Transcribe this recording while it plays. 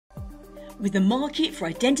With the market for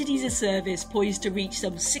identities as a service poised to reach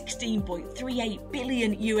some 16.38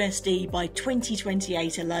 billion USD by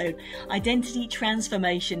 2028 alone, identity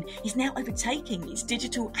transformation is now overtaking its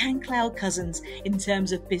digital and cloud cousins in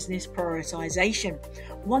terms of business prioritisation.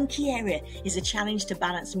 One key area is a challenge to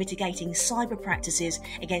balance mitigating cyber practices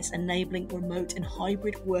against enabling remote and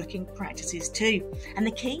hybrid working practices too. And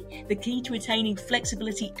the key to attaining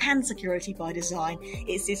flexibility and security by design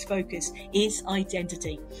is this focus, is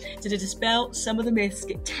identity. To dispel some of the myths,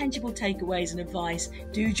 get tangible takeaways and advice,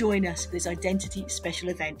 do join us for this identity special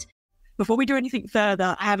event. Before we do anything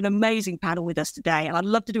further, I have an amazing panel with us today, and I'd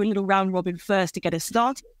love to do a little round robin first to get us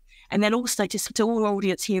started. And then also just to all our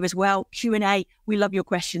audience here as well, Q&A, we love your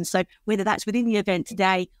questions. So whether that's within the event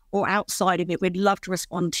today or outside of it, we'd love to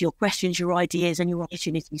respond to your questions, your ideas and your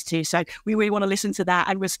opportunities too. So we really want to listen to that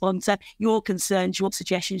and respond to your concerns, your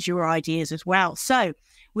suggestions, your ideas as well. So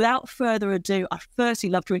without further ado, I'd firstly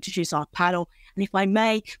love to introduce our panel. And if I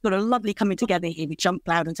may, we've got a lovely coming together here with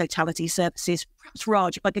JumpCloud and Totality Services. Perhaps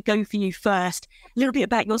Raj, if I could go for you first, a little bit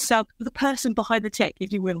about yourself, the person behind the tech,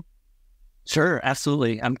 if you will. Sure,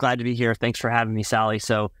 absolutely. I'm glad to be here. Thanks for having me, Sally.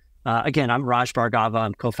 So again, I'm Raj Bhargava.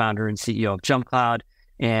 I'm co-founder and CEO of JumpCloud,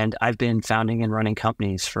 and I've been founding and running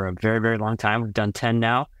companies for a very, very long time. We've done 10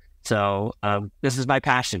 now. So this is my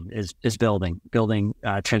passion, is building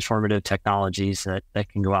transformative technologies that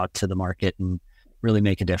can go out to the market and really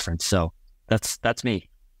make a difference. So that's me.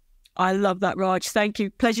 I love that, Raj. Thank you.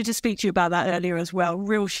 Pleasure to speak to you about that earlier as well.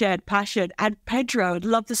 Real shared passion. And Pedro, I'd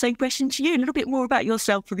love the same question to you. A little bit more about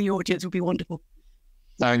yourself for the audience would be wonderful.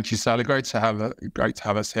 Thank you, Sally. Great to have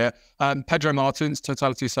us here. Pedro Martins,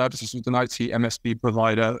 Totality Services, is an IT MSP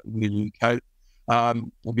provider in the UK. I've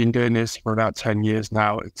been doing this for about 10 years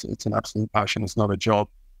now. It's an absolute passion. It's not a job.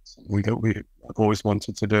 I've always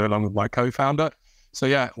wanted to do along with my co-founder. So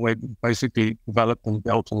yeah, we basically developed and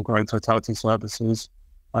built and grown Totality Services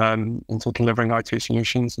into delivering IT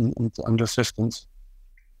solutions and assistance.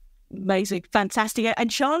 Amazing. Fantastic. And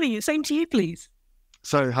Charlie, same to you, please.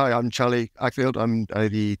 So, hi, I'm Charlie Acfield. I'm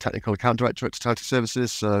the Technical Account Director at Totality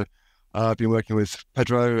Services. So I've been working with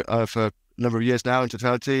Pedro for a number of years now in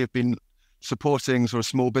Totality. I've been supporting sort of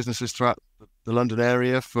small businesses throughout the London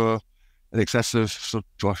area for in excess of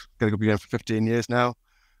going to be going for 15 years now.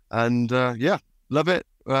 And yeah, love it.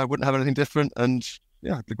 Wouldn't have anything different. And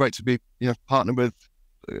yeah, it'd be great to be partnered with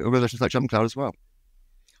organizations like JumpCloud as well.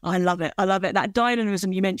 I love it. I love it. That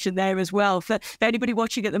dynamism you mentioned there as well. For anybody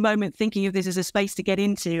watching at the moment thinking of this as a space to get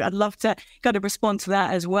into, I'd love to kind of respond to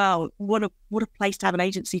that as well. What a place to have an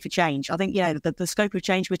agency for change. I think, the scope of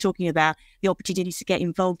change we're talking about, the opportunities to get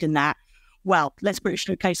involved in that. Well, let's put a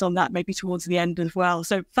showcase on that maybe towards the end as well.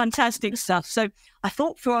 So fantastic stuff. So I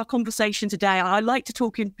thought for our conversation today, I like to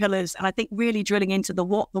talk in pillars, and I think really drilling into the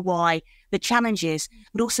what, the why, the challenges,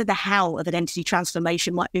 but also the how of identity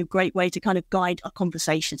transformation might be a great way to kind of guide our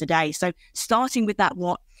conversation today. So starting with that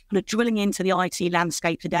what, kind of drilling into the IT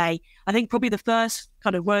landscape today, I think probably the first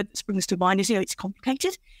kind of word that springs to mind is, it's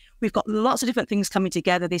complicated. We've got lots of different things coming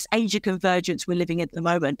together, this age of convergence we're living in at the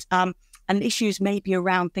moment. And issues maybe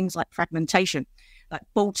around things like fragmentation, like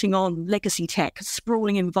bolting on legacy tech,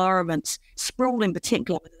 sprawling environments, sprawl in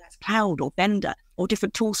particular, whether that's cloud or vendor or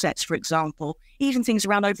different tool sets, for example, even things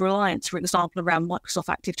around over-reliance, for example, around Microsoft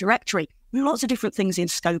Active Directory. Lots of different things in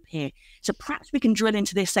scope here. So perhaps we can drill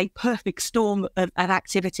into this, perfect storm of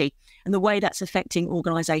activity and the way that's affecting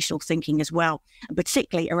organisational thinking as well, and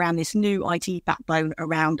particularly around this new IT backbone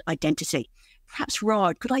around identity. Perhaps,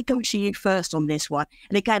 Raj, could I go to you first on this one?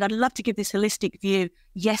 And again, I'd love to give this holistic view,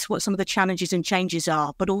 yes, what some of the challenges and changes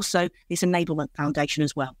are, but also this enablement foundation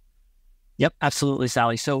as well. Yep, absolutely,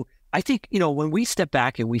 Sally. So I think, when we step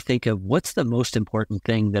back and we think of what's the most important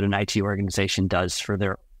thing that an IT organization does for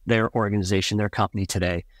their organization, their company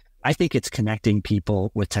today, I think it's connecting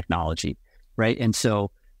people with technology, right? And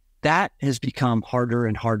so that has become harder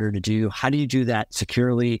and harder to do. How do you do that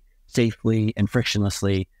securely, safely, and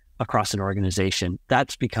frictionlessly across an organization?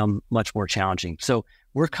 That's become much more challenging. So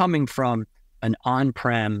we're coming from an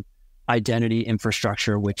on-prem identity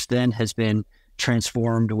infrastructure, which then has been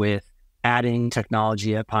transformed with adding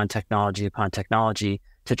technology upon technology upon technology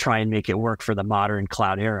to try and make it work for the modern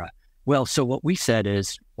cloud era. Well, so what we said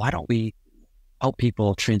is, why don't we help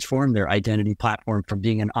people transform their identity platform from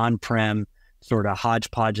being an on-prem sort of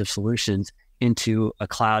hodgepodge of solutions into a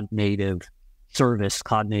cloud-native service,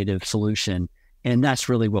 cloud-native solution. And that's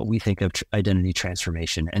really what we think of identity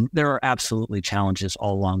transformation. And there are absolutely challenges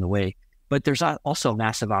all along the way, but there's also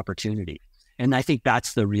massive opportunity. And I think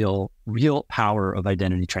that's the real power of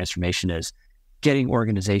identity transformation, is getting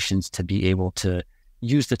organizations to be able to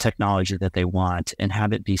use the technology that they want and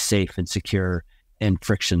have it be safe and secure and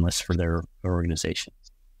frictionless for their organization.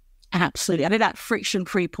 Absolutely. I think that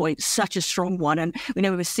friction-free point is such a strong one. And we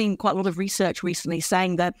know we've seen quite a lot of research recently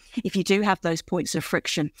saying that if you do have those points of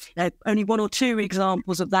friction, only one or two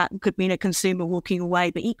examples of that could mean a consumer walking away,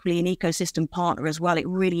 but equally an ecosystem partner as well. It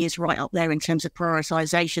really is right up there in terms of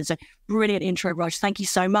prioritization. So brilliant intro, Raj. Thank you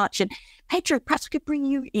so much. And Pedro, perhaps we could bring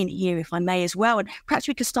you in here, if I may, as well. And perhaps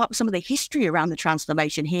we could start with some of the history around the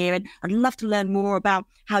transformation here. And I'd love to learn more about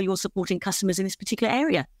how you're supporting customers in this particular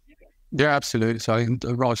area. Yeah, absolutely. So I think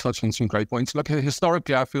Raj touched on some great points. Look,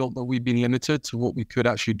 historically, I feel that we've been limited to what we could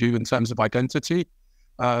actually do in terms of identity.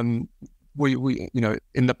 We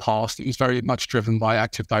in the past, it was very much driven by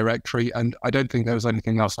Active Directory, and I don't think there was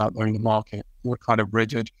anything else out there in the market. We're kind of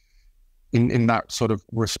rigid in that sort of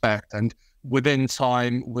respect. And within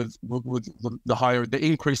time, with the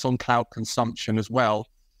increase on cloud consumption as well,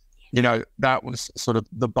 that was sort of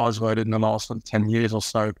the buzzword in the last 10 years or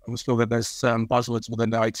so. I feel that there's buzzwords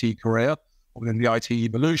within the IT career, within the IT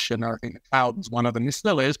evolution. I think the cloud was one of them. It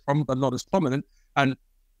still is, but not as prominent. And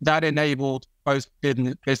that enabled both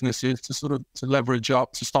businesses to leverage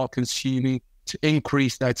up, to start consuming, to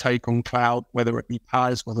increase their take on cloud, whether it be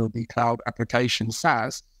PaaS, whether it be cloud application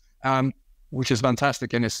SaaS, which is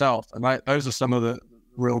fantastic in itself. And those are some of the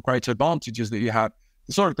real great advantages that you have.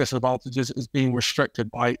 The sort of disadvantages is being restricted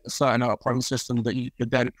by a certain on-prem system that you could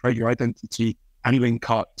then create your identity and link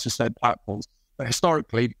up to said platforms. But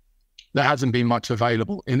historically, there hasn't been much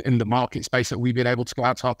available in the market space that we've been able to go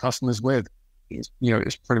out to our customers with. It's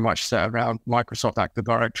pretty much set around Microsoft Active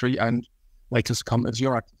Directory and latest come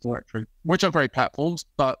Azure Active Directory, which are great platforms,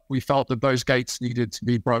 but we felt that those gates needed to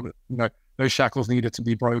be broken. Those shackles needed to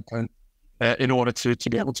be broken in order to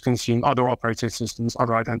be able to consume other operating systems,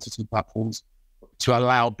 other identity platforms, to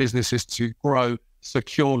allow businesses to grow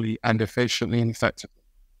securely and efficiently and effectively.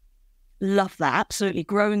 Love that. Absolutely.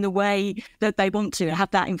 Grow in the way that they want to,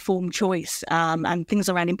 have that informed choice, and things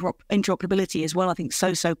around interoperability as well, I think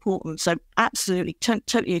so important. So absolutely,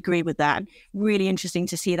 totally agree with that. Really interesting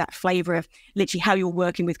to see that flavour of literally how you're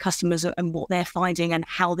working with customers and what they're finding and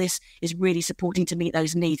how this is really supporting to meet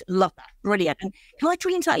those needs. Love that. Brilliant. And can I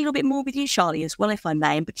drill into that a little bit more with you, Charlie, as well, if I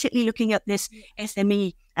may, and particularly looking at this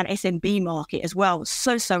SME and SMB market as well.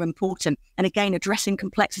 So important. And again, addressing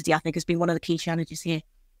complexity, I think, has been one of the key challenges here.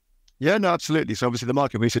 Yeah, no, absolutely. So obviously the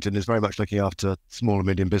market we sit in is very much looking after small and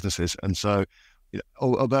medium businesses. And so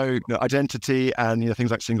although identity and things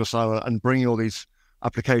like single sign-on and bringing all these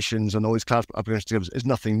applications and all these cloud applications together is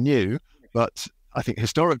nothing new. But I think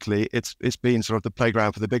historically it's been sort of the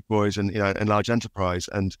playground for the big boys and large enterprise,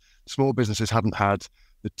 and small businesses haven't had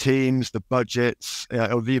the teams, the budgets,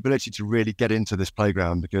 or the ability to really get into this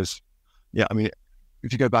playground. Because,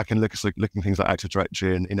 if you go back and look at things like Active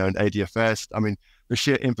Directory and and ADFS, the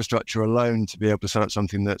sheer infrastructure alone to be able to set up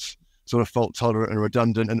something that's sort of fault tolerant and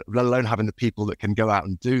redundant, and let alone having the people that can go out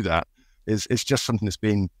and do that, is just something that's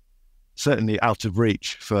been certainly out of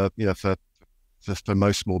reach for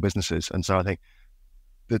most small businesses. And so I think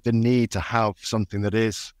that the need to have something that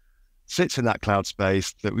sits in that cloud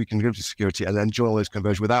space that we can give to security and then join all those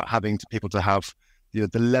conversions without having people to have the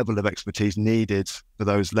level of expertise needed for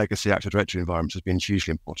those legacy Active Directory environments has been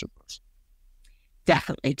hugely important for us.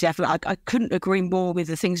 Definitely. I couldn't agree more with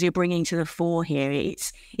the things you're bringing to the fore here.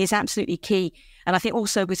 It's absolutely key. And I think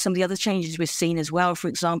also with some of the other changes we've seen as well, for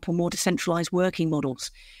example, more decentralized working models,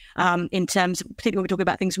 in terms of, particularly when we're talking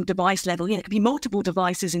about things from device level, there could be multiple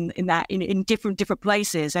devices in different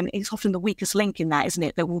places. And it's often the weakest link in that, isn't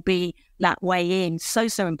it? That will be that way in. So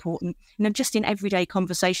important. And just in everyday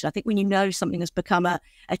conversation, I think when something has become a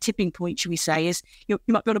tipping point, should we say, is you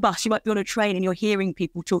might be on a bus, you might be on a train, and you're hearing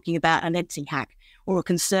people talking about an identity hack or a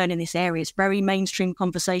concern in this area. It's very mainstream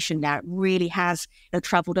conversation now. It really has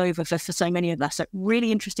travelled over for so many of us. So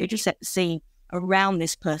really interested to set the scene around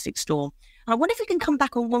this perfect storm. And I wonder if we can come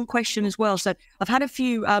back on one question as well. So I've had a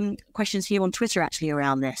few questions here on Twitter actually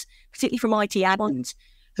around this, particularly from IT admins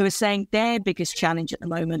who are saying their biggest challenge at the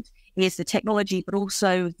moment is the technology, but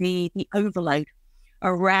also the overload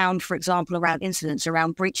around, for example, around incidents,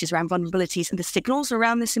 around breaches, around vulnerabilities, and the signals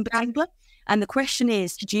around this in particular. And the question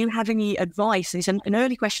is, do you have any advice? And it's an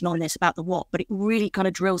early question on this about the what, but it really kind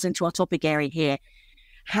of drills into our topic area here.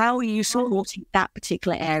 How are you supporting that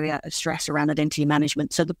particular area of stress around identity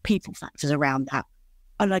management? So the people factors around that.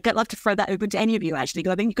 And I'd love to throw that open to any of you, actually,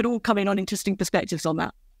 because I think you could all come in on interesting perspectives on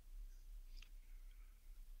that.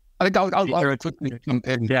 I think I'll quickly jump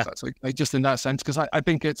in, just in that sense, because I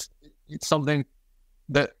think it's something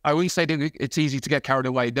that I always say that it's easy to get carried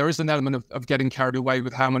away. There is an element of getting carried away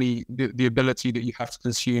with how many, the ability that you have to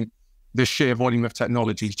consume the sheer volume of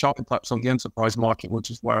technology. Charlie touched on the enterprise market,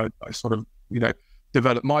 which is where I sort of,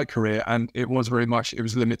 developed my career, and it was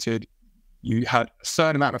limited. You had a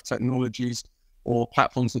certain amount of technologies or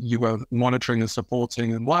platforms that you were monitoring and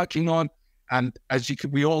supporting and working on. And as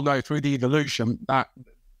we all know through the evolution, that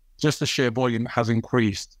just the sheer volume has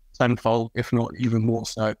increased tenfold, if not even more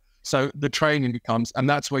so. So the training becomes, and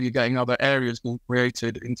that's where you're getting other areas being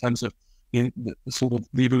created in terms of the sort of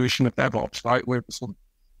the evolution of DevOps, right? Where sort of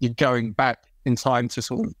you're going back in time to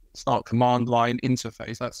sort of start command line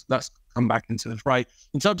interface. That's come back into the fray.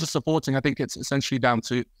 In terms of supporting, I think it's essentially down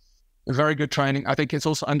to very good training. I think it's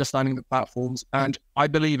also understanding the platforms. And I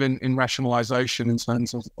believe in rationalization in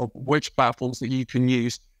terms of which platforms that you can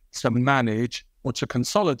use to manage or to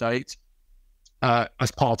consolidate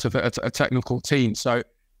as part of a technical team. So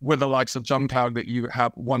with the likes of JumpCloud, that you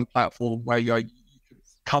have one platform where you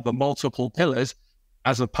cover multiple pillars,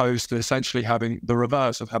 as opposed to essentially having the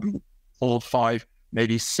reverse of having 4, 5,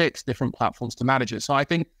 maybe 6 different platforms to manage it. So I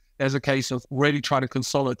think there's a case of really trying to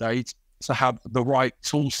consolidate to have the right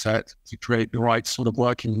tool set to create the right sort of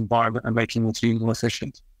working environment and making the team more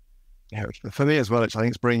efficient. Yeah, for me as well, I think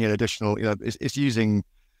it's bringing in additional, it's using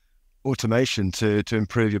automation to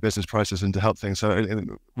improve your business process and to help things. So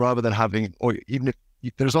rather than having, or even if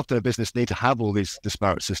there's often a business need to have all these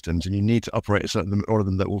disparate systems and you need to operate a certain order of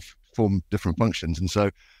them that will form different functions. And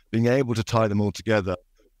so being able to tie them all together,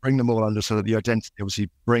 bring them all under so that the identity obviously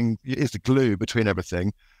is the glue between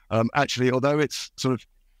everything. Actually, although it's sort of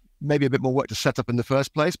maybe a bit more work to set up in the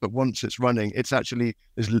first place, but once it's running, it's actually,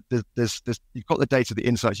 there's you've got the data, the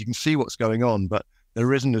insights, you can see what's going on, but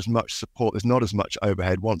there isn't as much support, there's not as much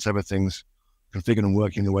overhead once everything's configured and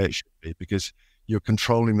working the way it should be, because you're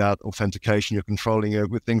controlling that authentication, you're controlling it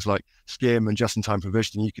with things like SCIM and just-in-time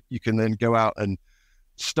provisioning. You can then go out and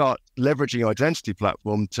start leveraging your identity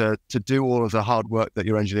platform to do all of the hard work that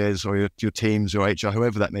your engineers or your teams or HR,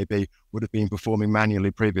 whoever that may be, would have been performing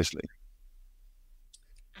manually previously.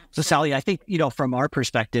 So Sally, I think, from our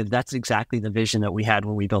perspective, that's exactly the vision that we had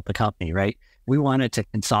when we built the company, right? We wanted to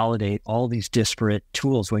consolidate all these disparate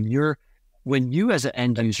tools. When you as an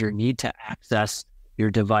end user need to access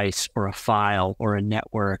your device or a file or a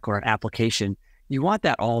network or an application, you want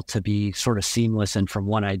that all to be sort of seamless and from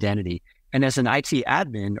one identity. And as an IT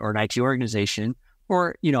admin or an IT organization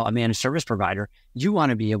or, a managed service provider, you want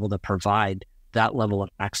to be able to provide that level of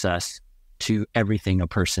access to everything a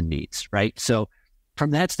person needs, right? So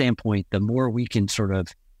from that standpoint, the more we can sort of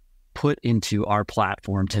put into our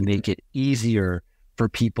platform to make it easier for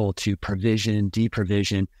people to provision,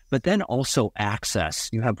 deprovision, but then also access.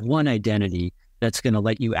 You have one identity that's going to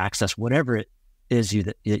let you access whatever it is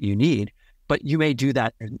that you need, but you may do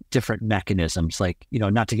that in different mechanisms, like,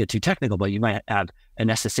 not to get too technical, but you might have an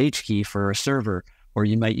SSH key for a server, or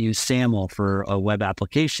you might use SAML for a web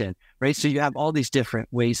application, right? So you have all these different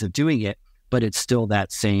ways of doing it, but it's still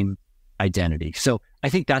that same identity. So I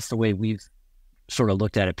think that's the way we've sort of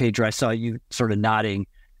looked at it. Pedro, I saw you sort of nodding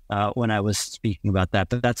when I was speaking about that,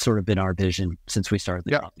 but that's sort of been our vision since we started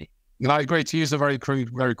the company. And I agree. To use a very crude,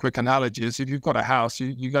 very quick analogy, is if you've got a house,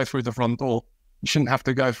 you go through the front door. You shouldn't have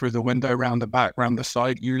to go through the window, round the back, round the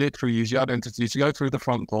side. You literally use your identity to go through the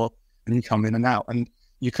front door and you come in and out. And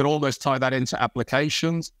you could almost tie that into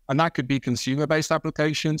applications, and that could be consumer-based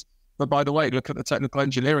applications. But by the way, look at the technical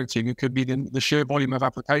engineering team. It could be the sheer volume of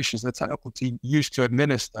applications the technical team used to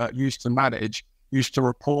administer, used to manage, used to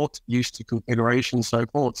report, used to configuration, and so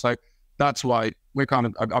forth. So that's why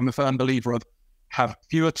I'm a firm believer of have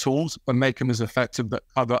fewer tools, but make them as effective that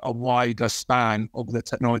cover a wider span of the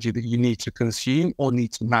technology that you need to consume or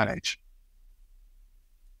need to manage.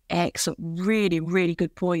 Excellent. Really, really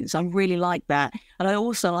good points. I really like that. And I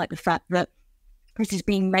also like the fact that this is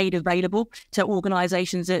being made available to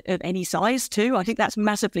organizations of any size too. I think that's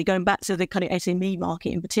massively going back to the kind of SME market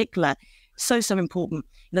in particular. So important.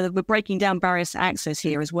 We're breaking down barriers to access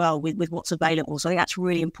here as well with what's available. So I think that's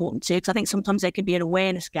really important too, because I think sometimes there can be an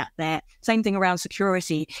awareness gap there. Same thing around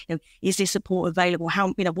security. Is this support available?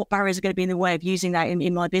 How, what barriers are going to be in the way of using that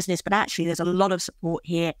in my business? But actually there's a lot of support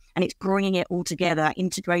here, and it's bringing it all together, that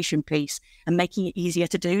integration piece, and making it easier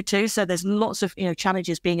to do too. So there's lots of,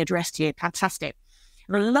 challenges being addressed here. Fantastic.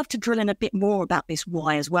 And I'd love to drill in a bit more about this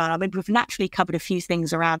why as well. I mean, we've naturally covered a few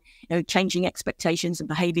things around changing expectations and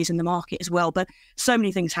behaviours in the market as well, but so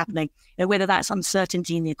many things happening, whether that's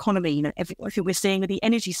uncertainty in the economy, everything we're seeing with the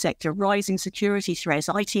energy sector, rising security threats,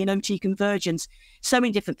 IT and OT convergence, so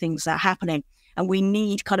many different things that are happening. And we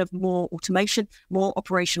need kind of more automation, more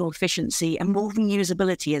operational efficiency, and more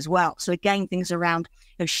reusability as well. So again, things around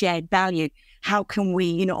shared value. How can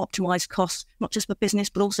we, optimize costs, not just for business,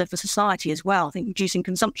 but also for society as well? I think reducing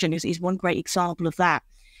consumption is one great example of that.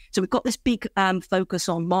 So we've got this big focus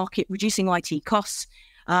on market, reducing IT costs,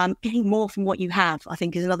 Getting more from what you have, I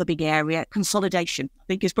think, is another big area. Consolidation, I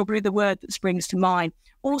think, is probably the word that springs to mind.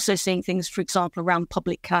 Also seeing things, for example, around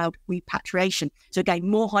public cloud repatriation. So again,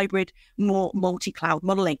 more hybrid, more multi-cloud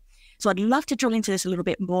modeling. So I'd love to drill into this a little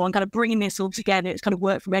bit more and kind of bringing this all together. It's kind of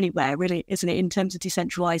work from anywhere, really, isn't it, in terms of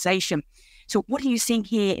decentralization. So what are you seeing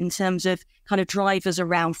here in terms of kind of drivers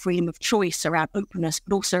around freedom of choice, around openness,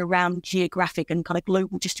 but also around geographic and kind of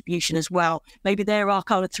global distribution as well? Maybe there are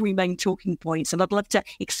kind of three main talking points, and I'd love to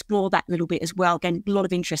explore that a little bit as well. Again, a lot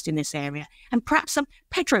of interest in this area. And perhaps,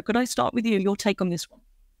 Pedro, could I start with you, your take on this one?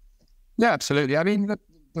 Yeah, absolutely. I mean,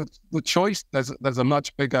 the choice, there's a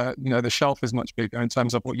much bigger, the shelf is much bigger in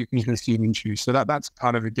terms of what you can consume and choose. So that's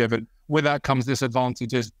kind of a given. With that comes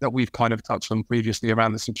disadvantages that we've kind of touched on previously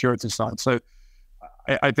around the security side. So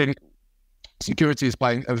I think security is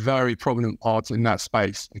playing a very prominent part in that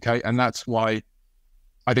space, okay? And that's why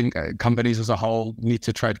I think companies as a whole need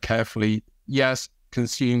to tread carefully. Yes,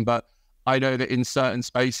 consume, but I know that in certain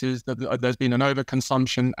spaces that there's been an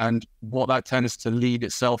overconsumption, and what that tends to lead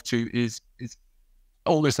itself to is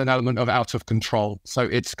almost an element of out of control. So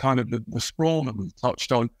it's kind of the sprawl that we've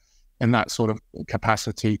touched on in that sort of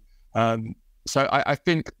capacity. So I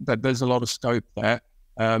think that there's a lot of scope there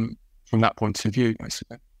from that point of view,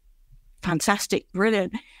 basically. Fantastic,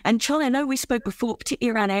 brilliant. And Charlie, I know we spoke before,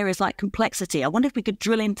 particularly around areas like complexity. I wonder if we could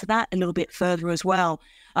drill into that a little bit further as well.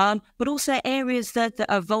 But also areas that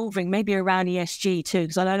are evolving, maybe around ESG too,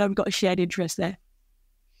 because I know we've got a shared interest there.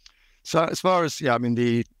 So as far as,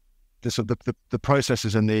 the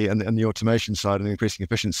processes and the automation side and the increasing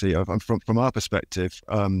efficiency from our perspective,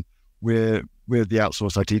 we're the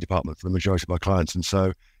outsourced IT department for the majority of our clients, and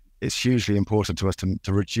so it's hugely important to us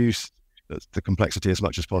to reduce the complexity as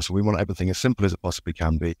much as possible. We want everything as simple as it possibly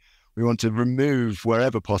can be. We want to remove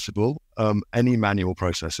wherever possible any manual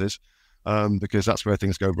processes, because that's where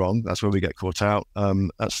things go wrong. That's where we get caught out.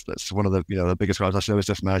 That's one of the biggest guys. Our service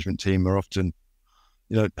desk management team are often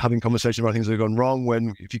having conversations about things that have gone wrong,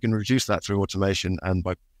 when if you can reduce that through automation and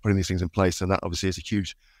by putting these things in place, then that obviously is a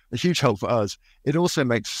huge help for us. It also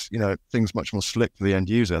makes, things much more slick for the end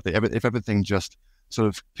user. If everything just sort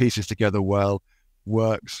of pieces together well,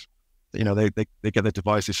 works, they get their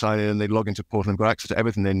devices, sign in, they log into a portal and got access to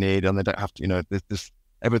everything they need, and they don't have to,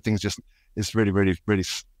 everything's just, it's really, really, really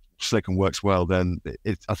slick and works well, then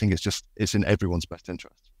I think it's in everyone's best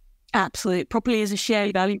interest. Absolutely. Probably is a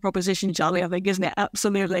shared value proposition, Charlie, I think, isn't it?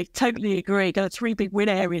 Absolutely. Totally agree. Got three big win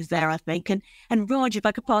areas there, I think. And Raj, if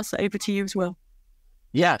I could pass that over to you as well.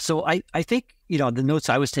 Yeah. So I think, the notes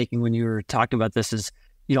I was taking when you were talking about this is,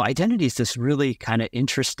 identity is this really kind of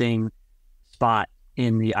interesting spot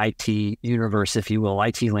in the IT universe, if you will,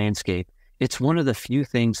 IT landscape. It's one of the few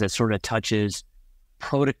things that sort of touches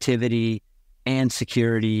productivity and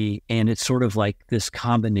security, and it's sort of like this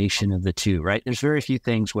combination of the two, right? There's very few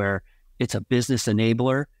things where it's a business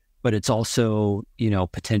enabler, but it's also,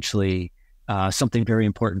 potentially something very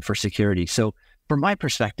important for security. So from my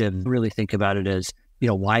perspective, really think about it as,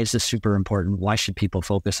 why is this super important? Why should people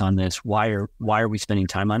focus on this? Why are we spending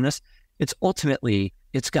time on this? It's ultimately,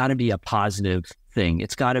 it's got to be a positive thing.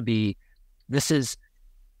 It's got to be, this is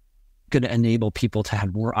going to enable people to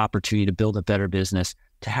have more opportunity to build a better business,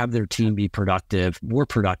 to have their team be more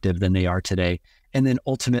productive than they are today. And then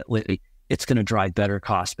ultimately, it's going to drive better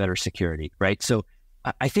cost, better security, right? So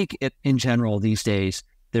I think in general, these days,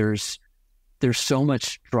 there's so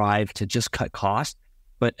much drive to just cut costs,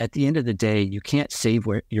 but at the end of the day, you can't save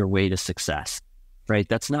your way to success, right?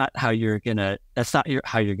 That's not how you're going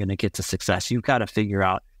to get to success. You've got to figure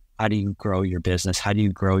out, how do you grow your business? How do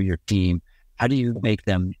you grow your team? How do you make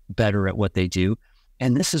them better at what they do?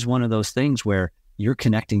 And this is one of those things where you're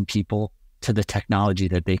connecting people to the technology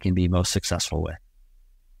that they can be most successful with.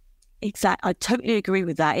 Exactly. I totally agree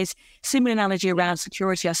with that. It's similar analogy around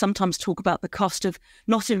security. I sometimes talk about the cost of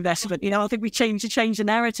not investment. I think we change the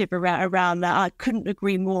narrative around that. I couldn't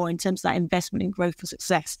agree more in terms of that investment in growth for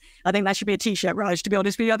success. I think that should be a t-shirt, Raj, to be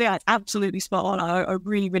honest with you. I think that's absolutely spot on. I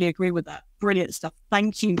really, really agree with that. Brilliant stuff.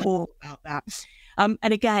 Thank you all about that.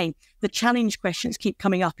 And again, the challenge questions keep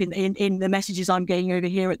coming up in the messages I'm getting over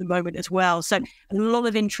here at the moment as well. So a lot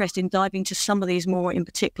of interest in diving to some of these more in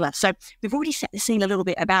particular. So we've already set the scene a little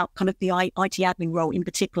bit about kind of the IT admin role in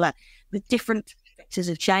particular, the different vectors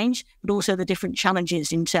of change, but also the different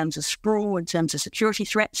challenges in terms of sprawl, in terms of security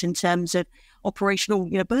threats, in terms of operational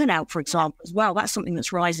burnout, for example, as well. That's something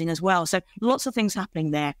that's rising as well. So lots of things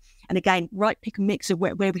happening there. And again, right pick and mix of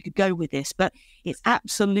where we could go with this, but it's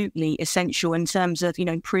absolutely essential in terms of,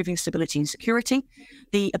 improving stability and security,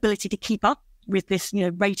 the ability to keep up with this,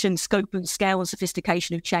 rate and scope and scale and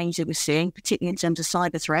sophistication of change that we're seeing, particularly in terms of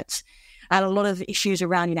cyber threats, and a lot of issues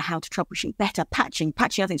around, how to troubleshoot better. Patching, I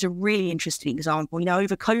think, is a really interesting example.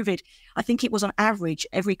 Over COVID, I think it was on average,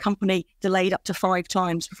 every company delayed up to 5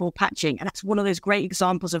 times before patching. And that's one of those great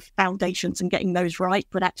examples of foundations and getting those right,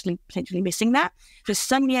 but actually potentially missing that. There's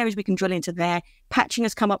so many areas we can drill into there. Patching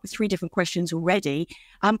has come up with 3 different questions already.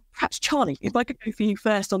 Perhaps, Charlie, if I could go for you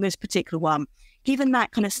first on this particular one. Given that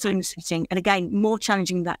kind of scene setting, and again, more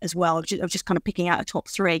challenging than that as well, of just kind of picking out a top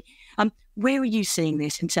 3, where are you seeing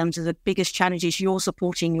this in terms of the biggest challenges you're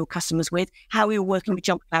supporting your customers with? How are you working with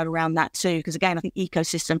JumpCloud around that too? Because again, I think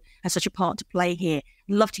ecosystem has such a part to play here.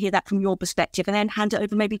 I'd love to hear that from your perspective, and then hand it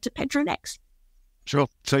over maybe to Pedro next. Sure.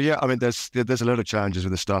 So yeah, I mean, there's a lot of challenges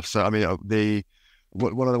with this stuff. So I mean,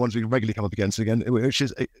 one of the ones we regularly come up against again, which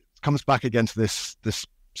is, it comes back again to this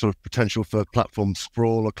sort of potential for platform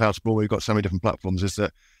sprawl or cloud sprawl, where you've got so many different platforms, is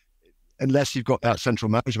that unless you've got that central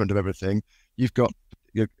management of everything, you've got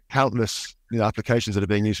countless applications that are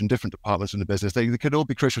being used from different departments in the business. They could all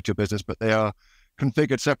be crucial to your business, but they are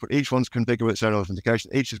configured separate. Each one's configured with its own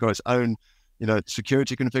authentication. Each has got its own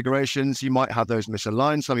security configurations. You might have those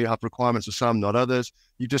misaligned. Some of you have requirements for some, not others.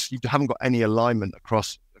 You haven't got any alignment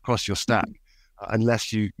across your stack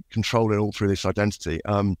unless you control it all through this identity.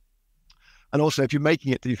 And also, if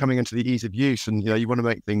you're coming into the ease of use, and you want to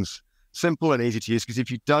make things simple and easy to use, because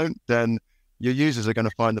if you don't, then your users are going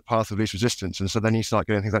to find the path of least resistance, and so then you start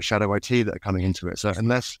getting things like shadow IT that are coming into it. So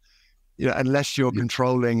unless you're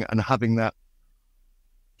controlling and having that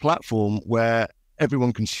platform where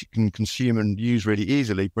everyone can consume and use really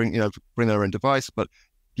easily, bring their own device, but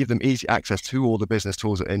give them easy access to all the business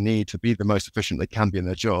tools that they need to be the most efficient they can be in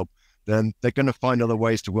their job, then they're going to find other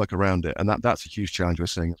ways to work around it, and that's a huge challenge we're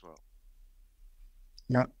seeing as well.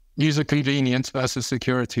 Yeah, user convenience versus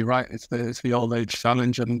security, right? It's the old age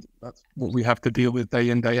challenge, and that's what we have to deal with day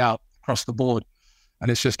in, day out across the board.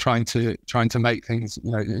 And it's just trying to make things,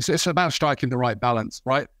 it's about striking the right balance,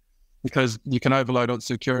 right? Because you can overload on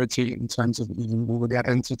security in terms of even more the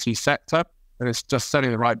identity sector, but it's just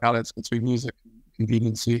setting the right balance between user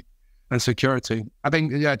convenience and security. I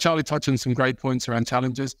think, Charlie touched on some great points around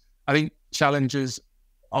challenges. I think challenges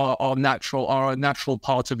are a natural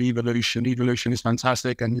part of evolution. Evolution is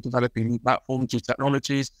fantastic, and you're developing new platforms, new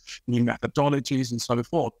technologies, new methodologies, and so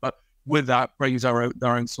forth. But with that brings their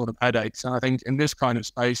own sort of headaches. And I think in this kind of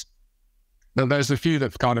space, there's a few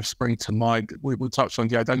that kind of spring to mind. We touched on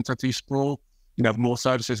the identity sprawl. More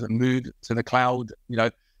services that move to the cloud.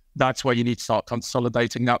 That's where you need to start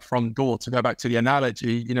consolidating that front door. To go back to the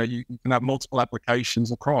analogy, you can have multiple applications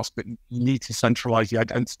across, but you need to centralize the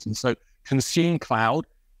identity. So consume cloud,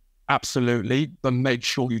 absolutely, but make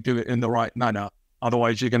sure you do it in the right manner.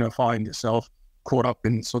 Otherwise, you're going to find yourself caught up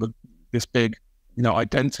in sort of this big,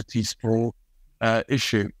 identity sprawl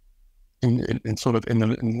issue in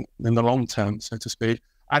the long term, so to speak.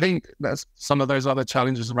 I think that's some of those other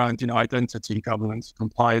challenges around, identity governance,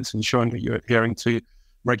 compliance, ensuring that you're adhering to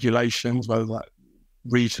regulations, whether that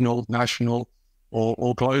regional, national,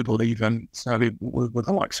 or global, even. Certainly with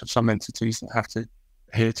the likes of some entities that have to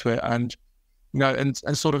adhere to it, and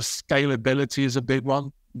sort of scalability is a big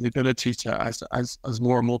one. The ability to, as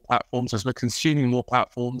more and more platforms, as we're consuming more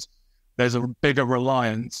platforms, there's a bigger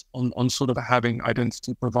reliance on sort of having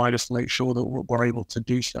identity providers to make sure that we're able to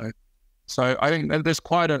do so. So I think that there's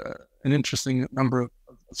quite an interesting number of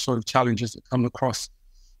sort of challenges that come across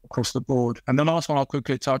the board. And the last one I'll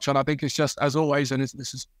quickly touch on, I think it's just, as always, and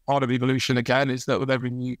this is part of evolution again, is that with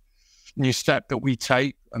every new step that we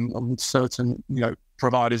take, and with certain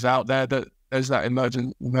providers out there, that there's that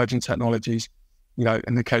emerging technologies,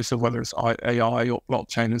 in the case of whether it's AI or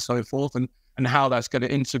blockchain and so forth, and how that's going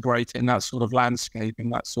to integrate in that sort of landscape,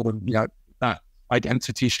 in that sort of, that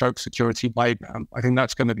identity stroke security playground. I think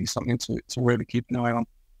that's going to be something to really keep an eye on.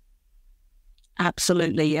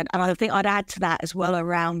 Absolutely. And I think I'd add to that as well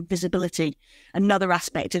around visibility, another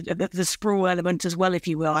aspect of the sprawl element as well, if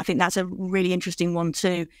you will. I think that's a really interesting one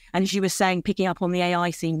too. And as you were saying, picking up on the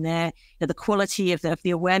AI theme there, the quality of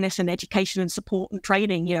the awareness and education and support and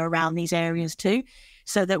training around these areas too,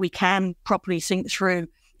 so that we can properly think through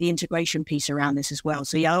the integration piece around this as well.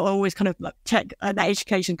 So I always kind of check that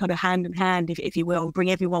education kind of hand in hand, if you will, bring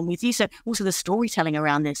everyone with you. So also the storytelling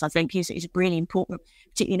around this, I think, is really important,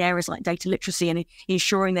 particularly in areas like data literacy, and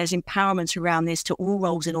ensuring there's empowerment around this to all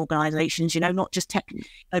roles in organizations, not just tech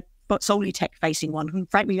solely tech-facing one. And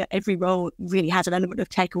frankly, every role really has an element of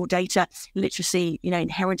tech or data literacy,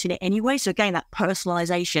 inherent in it anyway. So again, that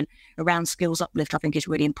personalization around skills uplift, I think, is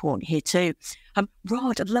really important here too.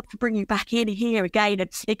 Raj, I'd love to bring you back in here again. And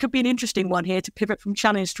it could be an interesting one here to pivot from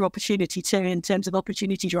challenge to opportunity too, in terms of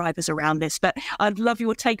opportunity drivers around this. But I'd love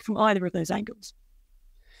your take from either of those angles.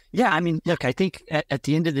 Yeah, I mean, look, I think at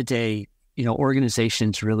the end of the day,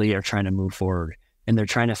 organizations really are trying to move forward, and they're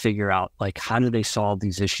trying to figure out, like, how do they solve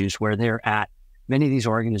these issues where they're at. Many of these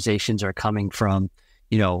organizations are coming from,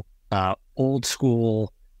 old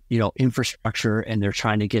school, infrastructure, and they're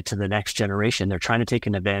trying to get to the next generation. They're trying to take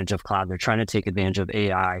an advantage of cloud. They're trying to take advantage of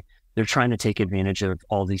AI. They're trying to take advantage of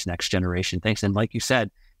all these next generation things. And like you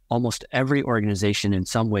said, almost every organization in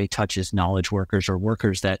some way touches knowledge workers or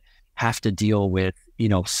workers that have to deal with,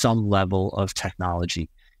 some level of technology.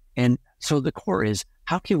 And so the core is,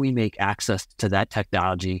 how can we make access to that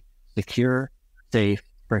technology secure, safe,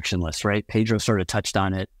 frictionless, right? Pedro sort of touched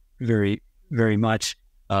on it very, very much,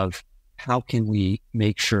 of how can we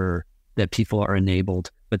make sure that people are enabled,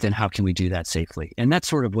 but then how can we do that safely? And that's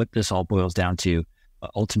sort of what this all boils down to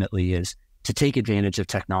ultimately, is to take advantage of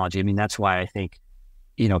technology. I mean, that's why I think,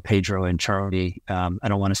 Pedro and Charlie, I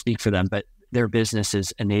don't want to speak for them, but their business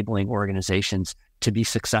is enabling organizations to be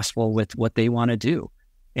successful with what they want to do.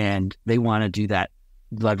 And they want to do that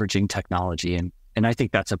leveraging technology. And I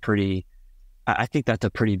think that's a pretty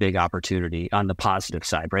big opportunity on the positive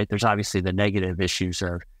side, right? There's obviously the negative issues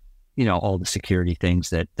of, all the security things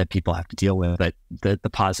that people have to deal with. But the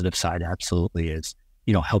positive side absolutely is,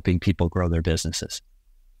 helping people grow their businesses.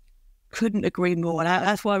 Couldn't agree more. And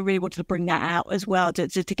that's why I really wanted to bring that out as well, to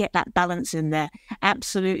get that balance in there.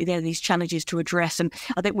 Absolutely, there are these challenges to address. And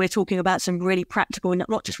I think we're talking about some really practical,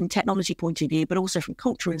 not just from technology point of view, but also from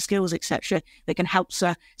culture and skills, etc., that can help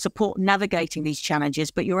support navigating these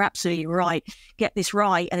challenges. But you're absolutely right. Get this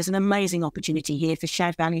right. And there's an amazing opportunity here for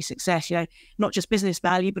shared value success, not just business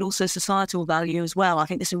value, but also societal value as well. I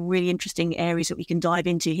think there's some really interesting areas that we can dive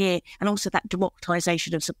into here. And also that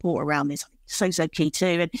democratization of support around this. So key too.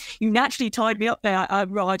 And you naturally tied me up there,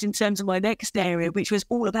 Raj, in terms of my next area, which was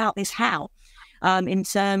all about this how, in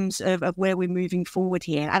terms of where we're moving forward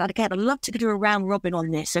here. And again, I'd love to do a round robin on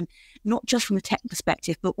this, and not just from the tech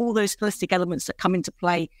perspective, but all those holistic elements that come into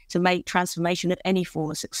play to make transformation of any form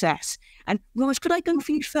a success. And Raj, could I go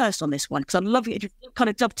for you first on this one? Because I love it. It kind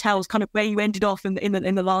of dovetails kind of where you ended off in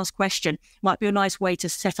the last question. Might be a nice way to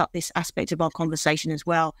set up this aspect of our conversation as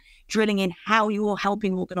well. Drilling in how you're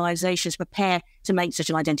helping organizations prepare to make such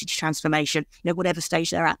an identity transformation, whatever stage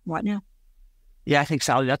they're at right now. Yeah, I think,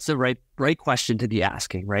 Sally, that's the right question to be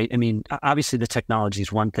asking, right? I mean, obviously the technology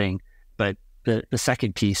is one thing, but the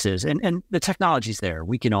second piece is, and the technology's there.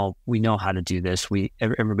 We know how to do this.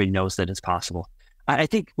 Everybody knows that it's possible. I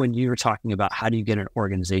think when you were talking about how do you get an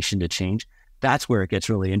organization to change, that's where it gets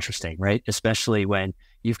really interesting, right? Especially when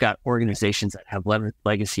you've got organizations that have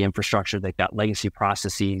legacy infrastructure, they've got legacy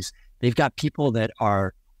processes, they've got people that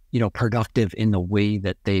are, productive in the way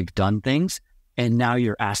that they've done things. And now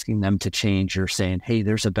you're asking them to change. You're saying, hey,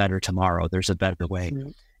 there's a better tomorrow. There's a better way.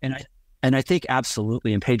 Mm-hmm. And I think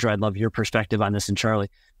absolutely, and Pedro, I'd love your perspective on this, and Charlie,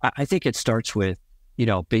 I think it starts with,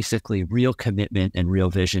 basically real commitment and real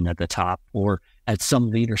vision at the top, or at some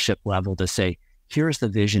leadership level, to say, here's the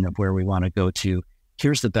vision of where we want to go to.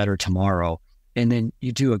 Here's the better tomorrow. And then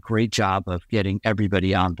you do a great job of getting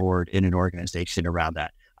everybody on board in an organization around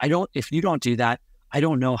that. If you don't do that, I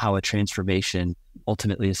don't know how a transformation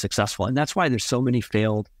ultimately is successful. And that's why there's so many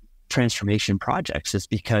failed transformation projects, is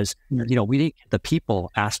because, we didn't get the people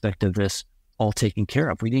aspect of this all taken care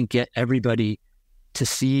of. We didn't get everybody to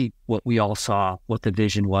see what we all saw, what the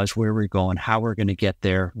vision was, where we're going, how we're going to get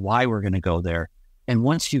there, why we're going to go there. And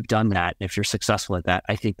once you've done that, if you're successful at that,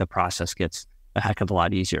 I think the process gets a heck of a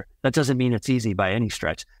lot easier. That doesn't mean it's easy by any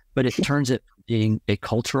stretch, but it turns it from being a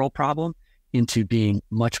cultural problem into being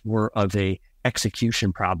much more of a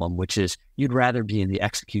execution problem, which is, you'd rather be in the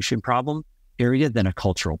execution problem area than a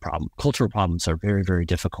cultural problem. Cultural problems are very, very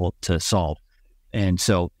difficult to solve. And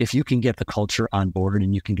so if you can get the culture on board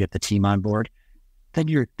and you can get the team on board, then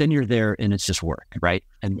you're there, and it's just work, right?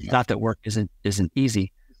 And not that work isn't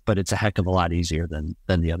easy, but it's a heck of a lot easier than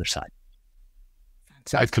the other side.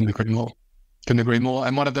 I couldn't agree more. Couldn't agree more.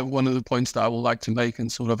 And one of the points that I would like to make and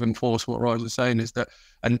sort of enforce what Raj was saying is that,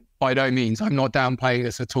 and by no means, I'm not downplaying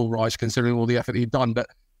this at all, Raj, considering all the effort you've done, but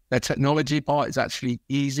the technology part is actually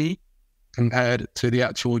easy compared to the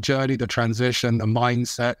actual journey, the transition, the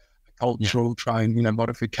mindset, the cultural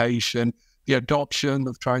modification, the adoption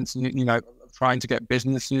of trying to get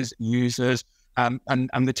businesses, users, and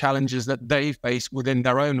the challenges that they face within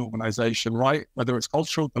their own organization, right? Whether it's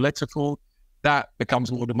cultural, political, that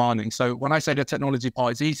becomes more demanding. So when I say the technology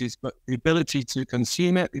part is easy, but the ability to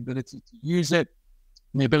consume it, the ability to use it,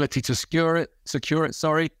 the ability to secure it,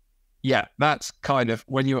 yeah, that's kind of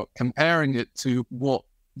when you're comparing it to what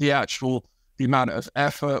the amount of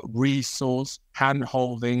effort, resource,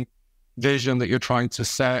 hand-holding, vision that you're trying to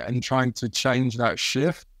set and trying to change that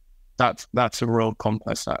shift, that's a real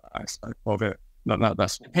complex aspect of it.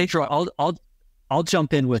 That's Pedro, I'll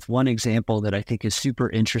jump in with one example that I think is super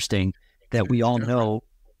interesting that we all know,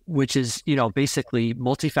 which is, basically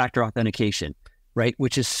multi-factor authentication, right?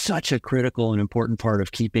 Which is such a critical and important part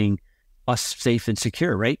of keeping us safe and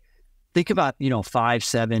secure, right? Think about, 5,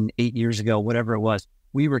 7, 8 years ago, whatever it was,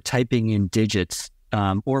 we were typing in digits,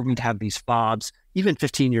 or we'd have these fobs, even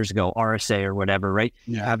 15 years ago, RSA or whatever, right?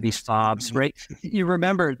 Yeah. Have these fobs, right? You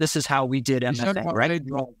remember this is how we did MFA, right?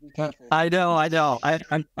 I know.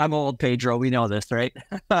 I'm old, Pedro. We know this, right?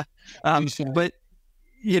 But,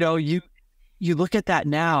 you look at that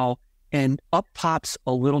now and up pops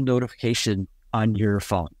a little notification on your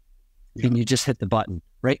phone and you just hit the button,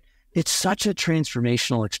 right? It's such a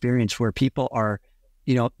transformational experience where people are,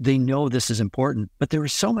 they know this is important, but there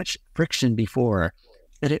was so much friction before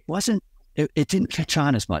that it didn't catch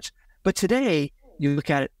on as much. But today you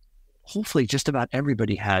look at it, hopefully just about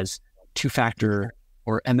everybody has two-factor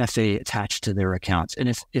or MFA attached to their accounts.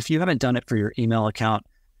 And if you haven't done it for your email account,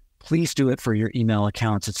 please do it for your email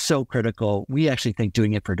accounts. It's so critical. We actually think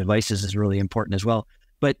doing it for devices is really important as well.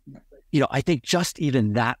 But, I think just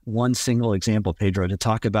even that one single example, Pedro, to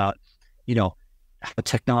talk about, how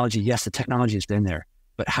technology, yes, the technology has been there,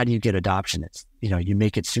 but how do you get adoption? It's, you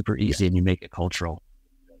make it super easy and you make it cultural.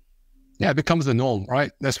 Yeah, it becomes the norm,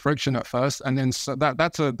 right? There's friction at first. And then so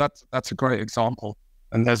that's a great example.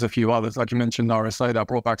 And there's a few others, like you mentioned, RSA, that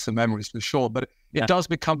brought back some memories for sure. But it does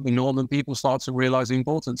become the norm and people start to realize the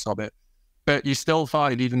importance of it. But you still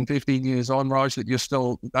find, even 15 years on, Raj,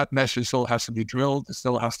 that that message still has to be drilled. It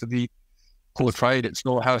still has to be portrayed. It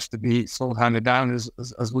still has to be sort of handed down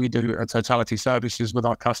as we do at Totality Services with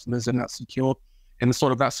our customers in that security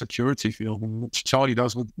field, which Charlie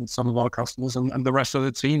does with some of our customers and the rest of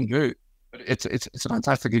the team do. But it's a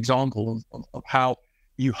fantastic example of how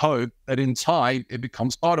you hope that in time it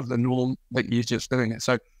becomes part of the norm that you're just doing it.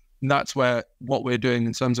 So that's where what we're doing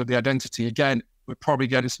in terms of the identity, again, we're probably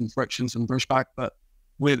getting some friction, some pushback, but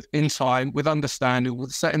in time, with understanding,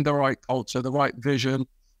 with setting the right culture, the right vision,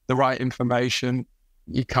 the right information,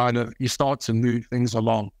 you start to move things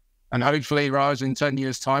along. And hopefully, Raj, in 10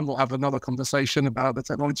 years' time, we'll have another conversation about the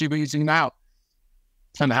technology we're using now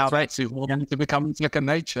and how that's evolving to become second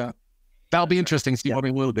nature. That'll be interesting to see what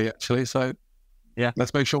it will be, actually. So,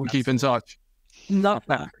 let's make sure we keep in touch. Love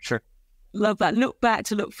that. Sure. Love that. Look back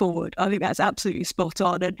to look forward. I think that's absolutely spot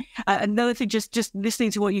on. And another thing, just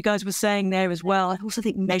listening to what you guys were saying there as well, I also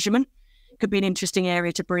think measurement could be an interesting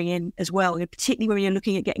area to bring in as well, particularly when you're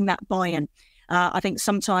looking at getting that buy-in. I think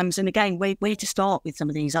sometimes, and again, where to start with some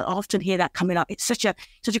of these? I often hear that coming up. It's such a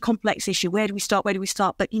complex issue. Where do we start?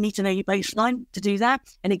 But you need to know your baseline to do that.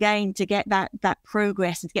 And again, to get that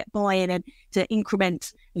progress and to get buy-in and to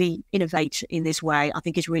incrementally innovate in this way, I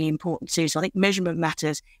think is really important too. So I think measurement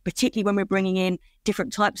matters, particularly when we're bringing in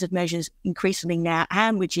different types of measures increasingly now,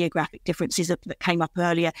 and with geographic differences that came up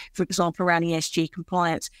earlier, for example, around ESG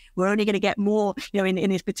compliance. We're only going to get more, in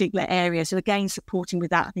this particular area. So again, supporting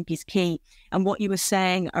with that, I think, is key. And what you were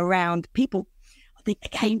saying around people, I think,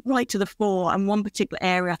 came right to the fore. And one particular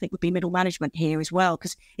area, I think, would be middle management here as well.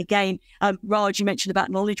 Because again, Raj, you mentioned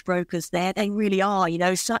about knowledge brokers there. They really are,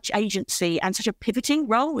 such agency and such a pivoting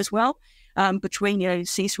role as well. Between,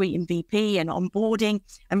 C-suite and VP and onboarding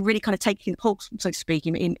and really kind of taking the pulse, so to speak,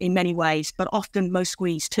 in many ways, but often most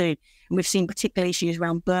squeezed too. And we've seen particular issues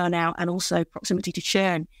around burnout and also proximity to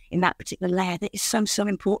churn in that particular layer that is so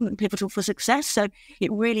important and pivotal for success. So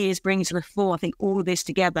it really is bringing to the fore, I think, all of this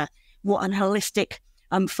together, what an holistic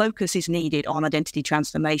focus is needed on identity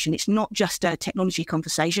transformation. It's not just a technology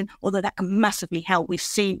conversation, although that can massively help. We've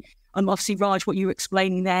seen, obviously, Raj, what you were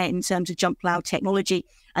explaining there in terms of JumpCloud technology,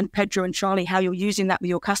 and Pedro and Charlie, how you're using that with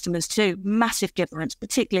your customers too. Massive difference,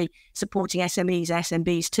 particularly supporting SMEs,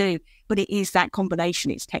 SMBs too. But it is that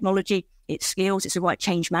combination. It's technology, it's skills, it's the right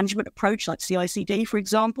change management approach, like CI/CD, for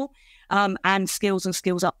example, and skills and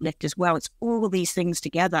skills uplift as well. It's all of these things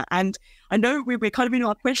together. And I know we're kind of in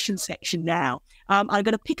our question section now. I'm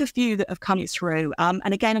going to pick a few that have come through. And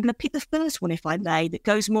again, I'm going to pick the first one, if I may, that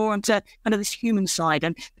goes more onto kind of this human side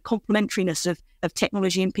and the complementariness of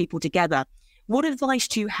technology and people together. What advice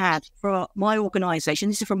do you have for my organisation?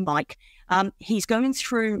 This is from Mike. He's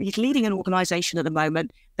leading an organisation at the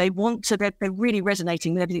moment. They're really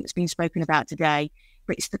resonating with everything that's been spoken about today,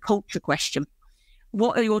 but it's the culture question.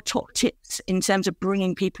 what are your top tips in terms of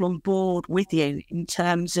bringing people on board with you in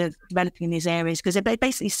terms of developing in these areas? Because they're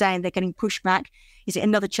basically saying they're getting pushed back. Is it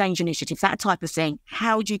another change initiative, that type of thing?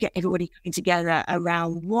 How do you get everybody coming together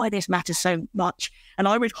around why this matters so much? And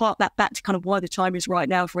I would hark that back to kind of why the time is right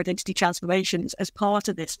now for identity transformation as part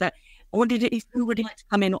of this. But I wondered if you would like to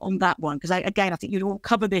come in on that one, because I think you'd all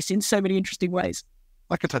cover this in so many interesting ways.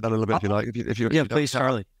 I can take that a little bit if you like. Yeah, please,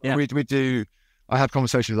 Charlie. Yeah. We do. I have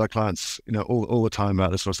conversations with our clients, all the time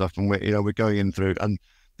about this sort of stuff, and we're going in through. And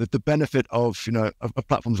the benefit of of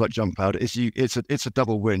platforms like JumpCloud is it's a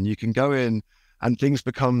double win. You can go in and things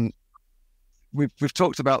become. We've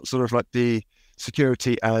talked about sort of like the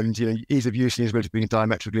security and ease of use and usability being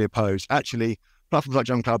diametrically opposed. Actually, platforms like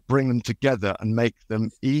JumpCloud bring them together and make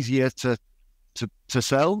them easier to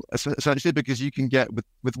sell, essentially, because you can get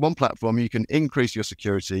with one platform, you can increase your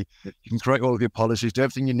security, you can create all of your policies, do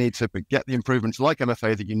everything you need to get the improvements like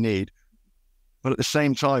MFA that you need, but at the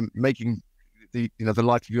same time making the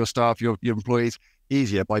life of your staff, your employees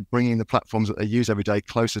easier by bringing the platforms that they use every day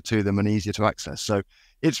closer to them and easier to access. So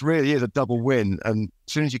it really is a double win. And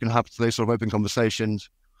as soon as you can have those sort of open conversations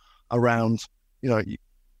around,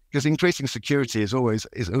 because increasing security is always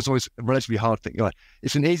a relatively hard thing.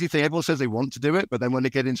 It's an easy thing. Everyone says they want to do it, but then when they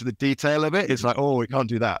get into the detail of it, it's like, oh, we can't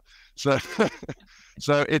do that. So,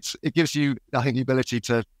 it gives you, I think, the ability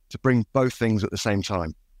to bring both things at the same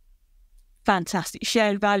time. Fantastic.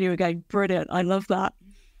 Shared value again. Brilliant. I love that.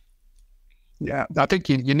 Yeah, I think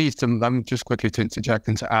you need to, just quickly to interject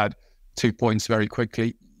and to add 2 points very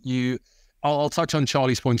quickly. I'll touch on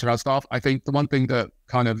Charlie's point around staff. I think the one thing that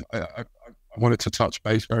kind of I wanted to touch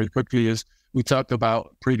base very quickly is we talked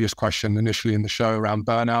about previous question initially in the show around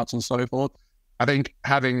burnout and so forth. I think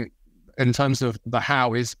having, in terms of the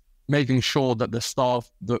how, is making sure that the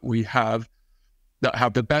staff that we have that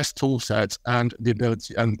have the best tool sets and the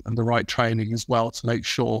ability and the right training as well to make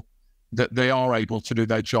sure that they are able to do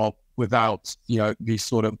their job without, these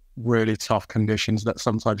sort of really tough conditions that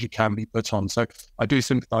sometimes you can be put on. So I do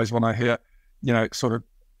sympathize when I hear, sort of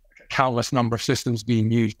countless number of systems being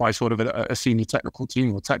used by sort of a senior technical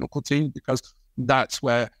team or technical team, because that's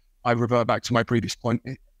where I revert back to my previous point.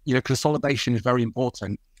 Consolidation is very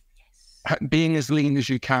important. Being as lean as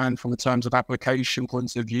you can from the terms of application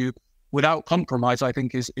points of view, without compromise, I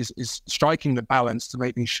think is striking the balance to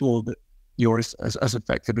making sure that you're as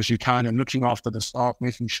effective as you can and looking after the staff,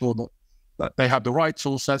 making sure that they have the right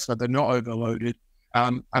tool sets, that they're not overloaded,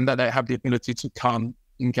 and that they have the ability to come,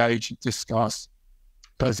 engage, discuss.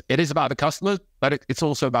 Because it is about the customers, but it's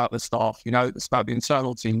also about the staff. It's about the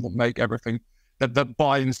internal team that make everything, that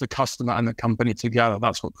binds the customer and the company together.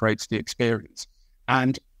 That's what creates the experience.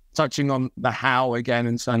 And touching on the how again,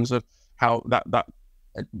 in terms of how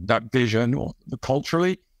that vision or the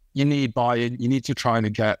culturally, you need buy-in. You need to try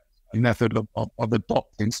and get a method of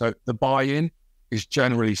adopting. So the buy-in is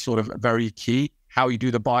generally sort of very key. How you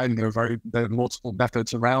do the buy-in, there are multiple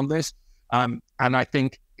methods around this. And I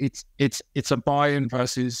think it's a buy-in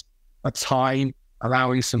versus a time,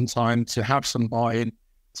 allowing some time to have some buy-in,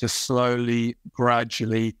 to slowly,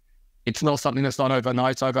 gradually. It's not something that's done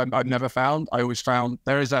overnight. I've never found. I always found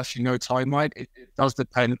there is actually no timeline. It does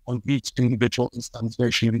depend on each individual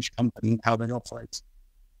instantiation of each company and how they operate.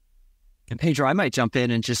 And Pedro, I might jump in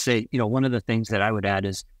and just say, one of the things that I would add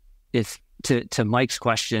is to Mike's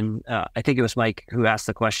question. I think it was Mike who asked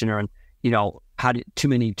the question around, too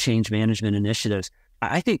many change management initiatives.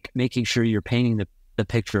 I think making sure you're painting the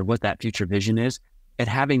picture of what that future vision is and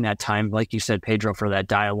having that time, like you said, Pedro, for that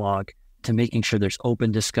dialogue, to making sure there's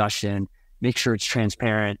open discussion, make sure it's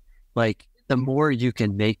transparent. Like, the more you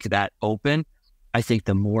can make that open, I think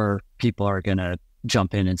the more people are going to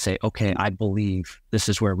jump in and say, okay, I believe this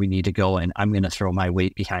is where we need to go, and I'm going to throw my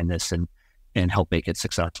weight behind this and help make it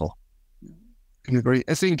successful. I agree.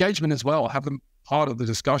 It's the engagement as well. Have them part of the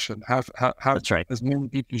discussion. Have That's right. As many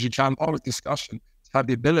people as you can part of the discussion. Have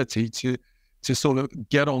the ability to sort of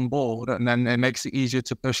get on board, and then it makes it easier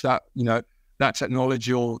to push that, that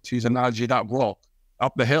technology, or to use an analogy, that rock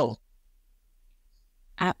up the hill.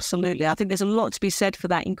 Absolutely. I think there's a lot to be said for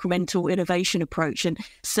that incremental innovation approach, and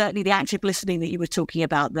certainly the active listening that you were talking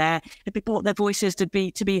about there. People want their voices to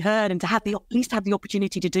be heard and to have at least have the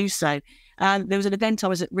opportunity to do so. There was an event I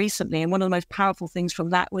was at recently, and one of the most powerful things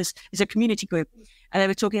from that is a community group. And they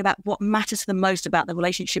were talking about what matters to them most about the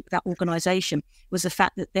relationship with that organisation was the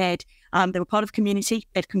fact that they were part of a community,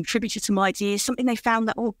 they'd contributed some ideas, something they found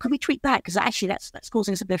that, can we tweak that? Because actually that's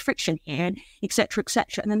causing us a bit of friction here, and et cetera, et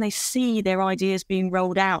cetera. And then they see their ideas being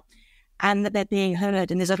rolled out and that they're being heard.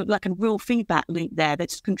 And there's a real feedback loop there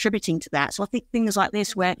that's contributing to that. So I think things like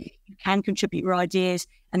this, where you can contribute your ideas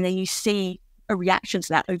and then you see a reaction to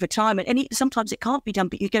that over time. And sometimes it can't be done,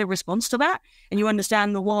 but you get a response to that and you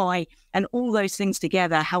understand the why, and all those things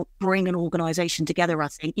together help bring an organization together, I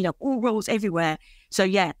think, all roles everywhere. So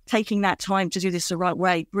yeah, taking that time to do this the right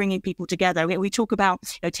way, bringing people together. We talk about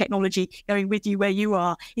technology going with you where you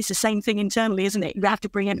are. It's the same thing internally, isn't it? You have to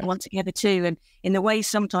bring everyone together too. And in the way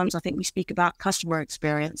sometimes I think we speak about customer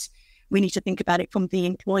experience, we need to think about it from the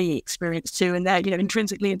employee experience too. And they're,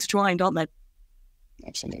 intrinsically intertwined, aren't they?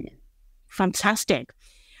 Absolutely. Fantastic.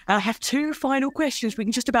 I have two final questions we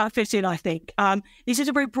can just about fit in, I think. This is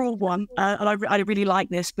a very broad one, and I really like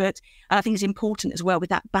this, but I think it's important as well with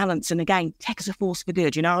that balance. And again, tech is a force for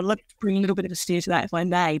good. I'd love to bring a little bit of a steer to that if I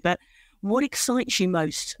may, but what excites you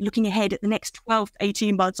most looking ahead at the next 12 to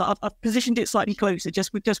 18 months? I've positioned it slightly closer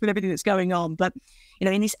just with everything that's going on. But,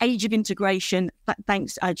 in this age of integration,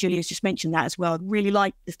 thanks, Julia's just mentioned that as well. I really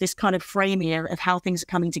like this kind of frame here of how things are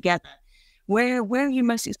coming together. Where are you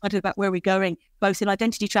most excited about where we're going, both in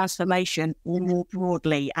identity transformation or more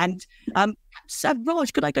broadly? And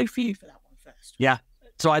Raj, could I go for you for that one first? Yeah.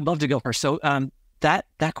 So I'd love to go first. So that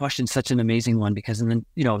question's such an amazing one, because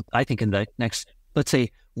I think in the next, let's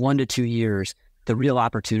say, 1 to 2 years, the real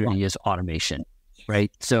opportunity is automation,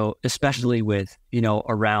 right? So especially with,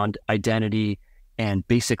 around identity and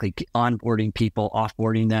basically onboarding people,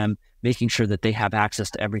 offboarding them, making sure that they have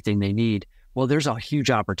access to everything they need. Well, there's a huge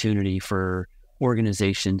opportunity for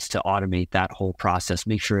organizations to automate that whole process,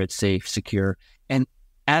 make sure it's safe, secure, and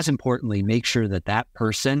as importantly, make sure that that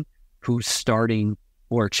person who's starting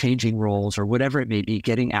or changing roles or whatever it may be,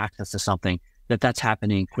 getting access to something, that's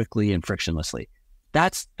happening quickly and frictionlessly.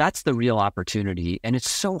 That's the real opportunity. And it's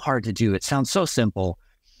so hard to do. It sounds so simple,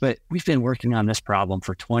 but we've been working on this problem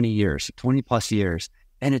for 20 plus years.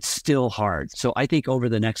 And it's still hard. So I think over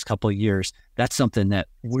the next couple of years, that's something that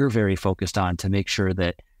we're very focused on to make sure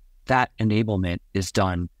that enablement is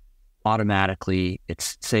done automatically.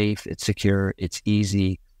 It's safe, it's secure, it's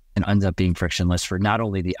easy, and ends up being frictionless for not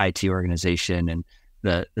only the IT organization and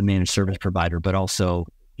the managed service provider, but also,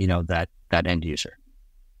 that end user.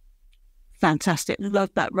 Fantastic.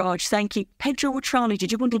 Love that, Raj. Thank you. Pedro or Charlie,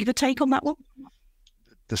 did you want to give a take on that one?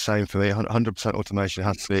 The same for me. 100% automation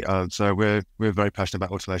has to be. So we're very passionate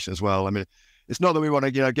about automation as well. I mean, it's not that we want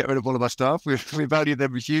to get rid of all of our staff. We value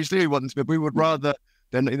them hugely. We want them to, but we would rather.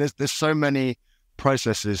 Then there's so many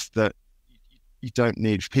processes that you don't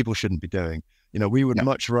need. People shouldn't be doing. We would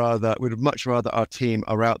much rather our team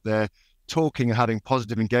are out there talking and having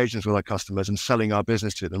positive engagements with our customers and selling our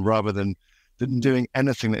business to them, rather than doing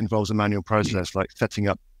anything that involves a manual process like setting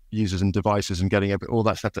up users and devices and getting all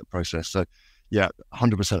that setup process. So. Yeah,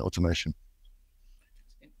 100% automation.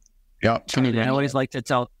 Yeah, I always like to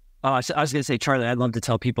tell, I was going to say, Charlie, I'd love to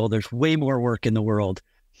tell people there's way more work in the world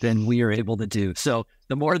than we are able to do. So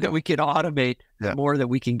the more that we can automate, the more that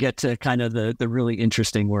we can get to kind of the really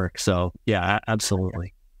interesting work. So yeah,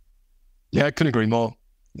 absolutely. Yeah, I couldn't agree more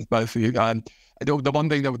with both of you. The one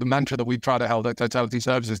thing, the mantra that we try to hold at Totality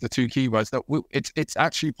Services, the two keywords, that it's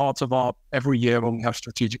actually part of our every year when we have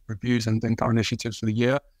strategic reviews and think our initiatives for the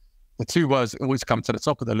year. The two words always come to the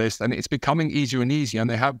top of the list, and it's becoming easier and easier. And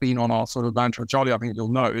they have been on our sort of mantra. Charlie, I think you'll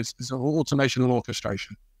know, is automation and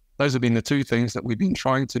orchestration. Those have been the two things that we've been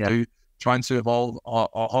trying to do, trying to evolve our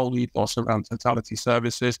whole ethos around Totality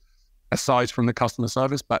Services, aside from the customer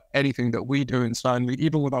service. But anything that we do internally,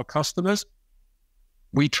 even with our customers,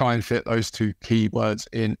 we try and fit those two keywords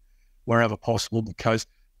in wherever possible, because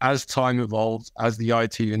as time evolves, as the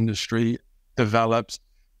IT industry develops,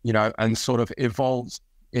 and sort of evolves,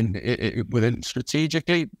 within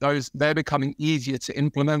strategically, they're becoming easier to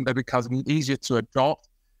implement. They're becoming easier to adopt,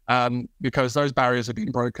 because those barriers have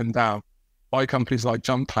been broken down by companies like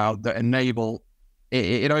JumpCloud that enable.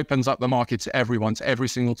 It opens up the market to everyone, to every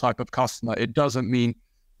single type of customer. It doesn't mean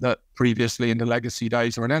that previously in the legacy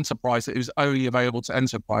days or an enterprise, it was only available to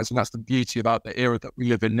enterprise, and that's the beauty about the era that we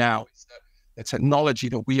live in now. Is that the technology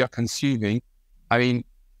that we are consuming. I mean,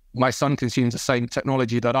 my son consumes the same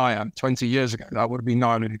technology that I am. 20 years ago, that would have been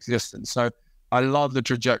known in existence. So I love the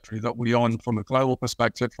trajectory that we're on from a global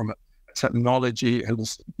perspective, from a technology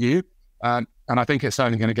view. And I think it's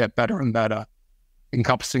only going to get better and better,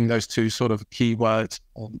 encompassing those two sort of keywords,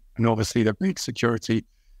 and obviously the big security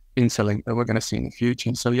interlink that we're going to see in the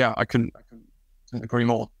future. So yeah, I couldn't agree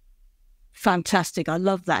more. Fantastic. I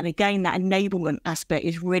love that. And again, that enablement aspect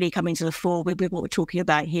is really coming to the fore with what we're talking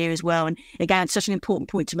about here as well. And again, such an important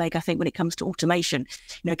point to make, I think, when it comes to automation.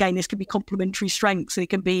 Again, this can be complementary strengths. It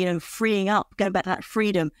can be, freeing up, going back to that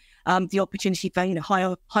freedom, the opportunity for,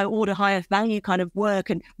 higher order, higher value kind of work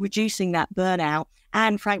and reducing that burnout.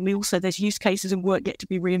 And frankly, also there's use cases and work yet to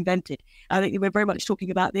be reinvented. I think we're very much talking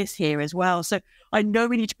about this here as well. So I know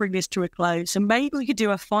we need to bring this to a close. So maybe we could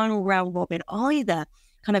do a final round robin, either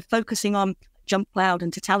kind of focusing on JumpCloud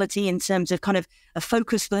and Totality in terms of kind of a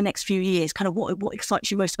focus for the next few years, kind of what excites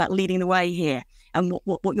you most about leading the way here and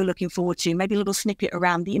what you're looking forward to, maybe a little snippet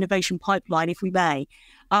around the innovation pipeline, if we may,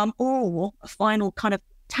 or a final kind of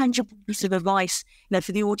tangible piece of advice,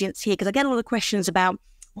 for the audience here, because I get a lot of questions about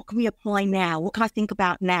what can we apply now? What can I think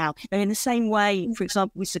about now? In the same way, for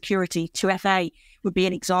example, with security, 2FA would be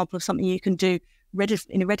an example of something you can do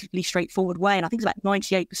in a relatively straightforward way. And I think it's about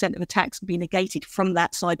 98% of attacks can be negated from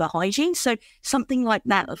that cyber hygiene. So something like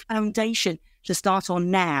that, a foundation to start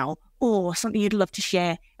on now, or something you'd love to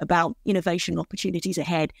share about innovation opportunities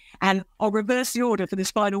ahead. And I'll reverse the order for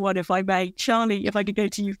this final one, if I may. Charlie, if I could go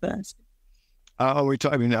to you first.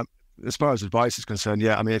 As far as advice is concerned,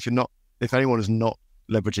 if anyone is not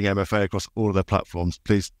leveraging MFA across all of their platforms,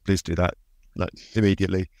 please do that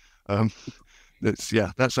immediately. That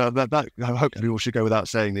hopefully all should go without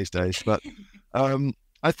saying these days. But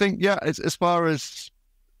I think, as far as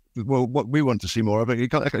what we want to see more of,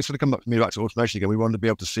 it sort of come back to automation again. We want to be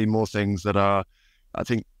able to see more things that are, I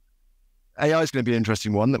think, AI is going to be an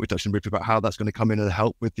interesting one that we touched on briefly about how that's going to come in and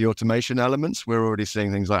help with the automation elements. We're already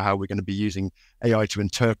seeing things like how we're going to be using AI to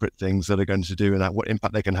interpret things that are going to do and what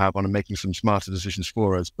impact they can have on making some smarter decisions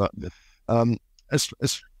for us. But I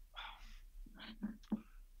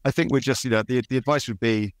think we're just, the advice would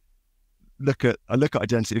be look at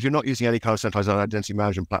identity. If you're not using any kind of centralized identity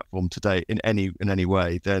management platform today in any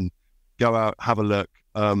way, then go out, have a look.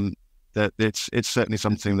 That it's certainly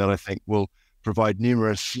something that I think will provide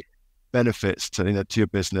numerous benefits to your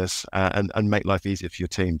business and make life easier for your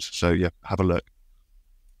teams. So have a look.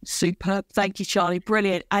 Superb. Thank you, Charlie.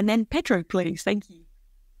 Brilliant. And then Pedro, please. Thank you.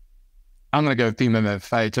 I'm going to go theme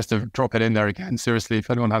MFA just to drop it in there again. Seriously, if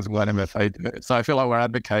anyone hasn't got MFA, do it. So I feel like we're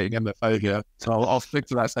advocating MFA here. So I'll stick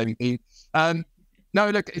to that same theme. No,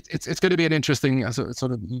 look, it's going to be an interesting sort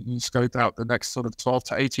of you scoped out the next sort of 12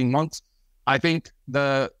 to 18 months. I think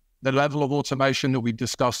the level of automation that we've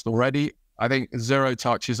discussed already, I think zero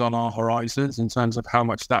touch is on our horizons in terms of how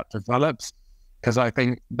much that develops, because I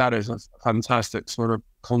think that is a fantastic sort of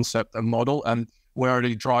concept and model. And we're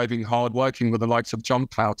already driving hard, working with the likes of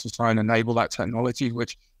JumpCloud to try and enable that technology,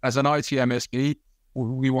 which as an IT MSP,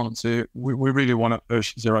 we really want to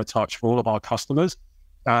push zero touch for all of our customers.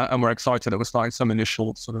 And we're excited that we're starting some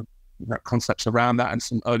initial sort of concepts around that and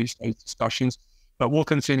some early stage discussions. But we'll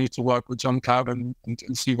continue to work with JumpCloud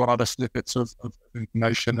and see what other snippets of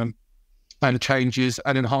information and changes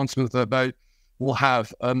and enhancements that they will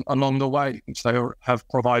have along the way, which they have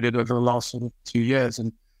provided over the last sort of 2 years.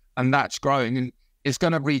 And that's growing. And it's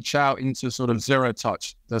going to reach out into sort of zero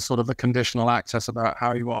touch, the sort of the conditional access about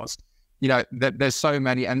how you ask. There's so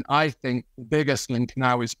many. And I think the biggest link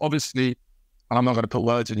now is obviously, and I'm not going to put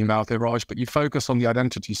words in your mouth here, Raj, but you focus on the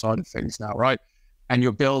identity side of things now, right? And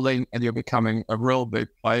you're building and you're becoming a real big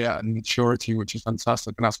player and maturity, which is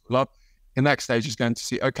fantastic. And that's what I love. The next stage is going to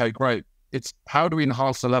see, okay, great. It's how do we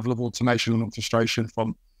enhance the level of automation and orchestration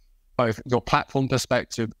from both your platform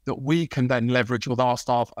perspective that we can then leverage with our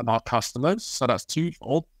staff and our customers. So that's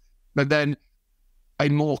twofold, but then a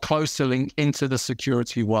more closer link into the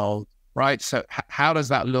security world, right? So how does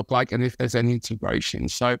that look like? And if there's any integration.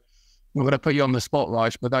 So we're going to put you on the spot,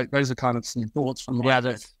 Raj, but those are kind of some thoughts from the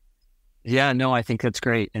I think that's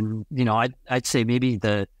great. And, I'd say maybe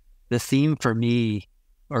the theme for me,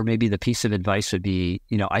 or maybe the piece of advice would be,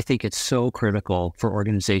 I think it's so critical for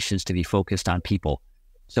organizations to be focused on people.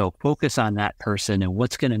 So focus on that person and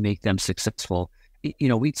what's going to make them successful.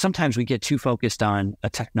 Sometimes we get too focused on a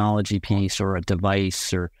technology piece or a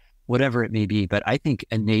device or whatever it may be. But I think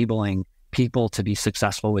enabling people to be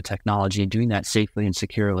successful with technology and doing that safely and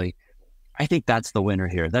securely, I think that's the winner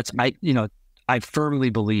here. I firmly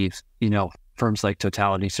believe, firms like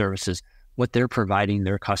Totality Services, what they're providing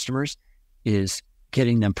their customers is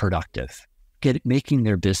getting them productive, making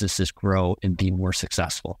their businesses grow and be more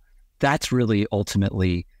successful. That's really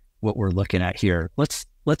ultimately what we're looking at here. Let's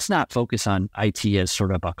not focus on IT as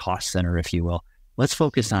sort of a cost center, if you will. Let's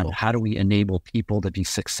focus on how do we enable people to be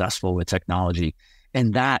successful with technology.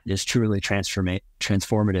 And that is truly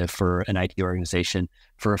transformative for an IT organization,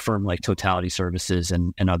 for a firm like Totality Services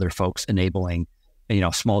and other folks enabling,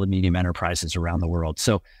 small to medium enterprises around the world.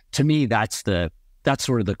 So to me, that's the that's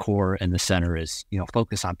sort of the core and the center is,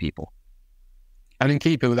 focus on people. And in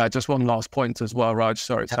keeping with that, just one last point as well, Raj.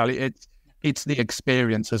 Sorry, Sally. It's the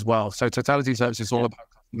experience as well. So Totality Services is all about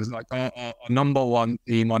customers. Like our number one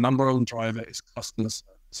theme, our number one driver is customer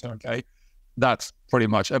service. Okay, that's pretty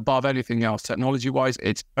much above anything else. Technology-wise,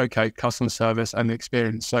 it's okay, customer service and the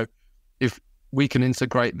experience. So if we can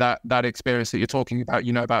integrate that experience that you're talking about,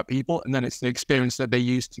 about people, and then it's the experience that they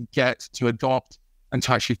use to get, to adopt, and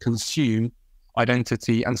to actually consume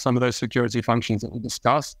identity and some of those security functions that we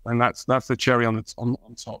discussed, and that's the cherry on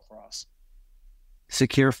top for us.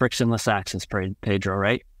 Secure, frictionless access, Pedro,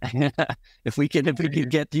 right? if we can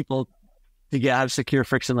get people to have secure,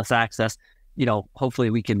 frictionless access, hopefully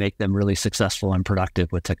we can make them really successful and productive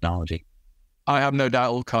with technology. I have no doubt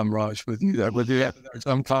it'll come, Raj, with you there. With you at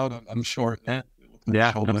JumpCloud, I'm sure. Yeah,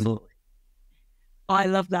 absolutely. I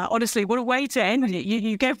love that. Honestly, what a way to end it.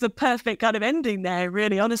 You gave the perfect kind of ending there,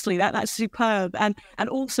 really. Honestly, that's superb. And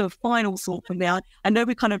also a final thought from me. I know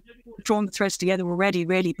we've kind of drawn the threads together already,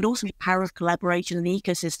 really, but also the power of collaboration and the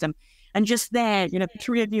ecosystem. And just there, the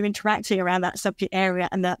three of you interacting around that subject area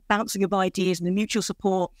and the bouncing of ideas and the mutual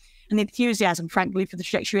support and the enthusiasm, frankly, for the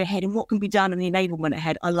trajectory ahead and what can be done and the enablement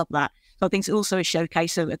ahead. I love that. So I think it's also a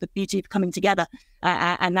showcase of the beauty of coming together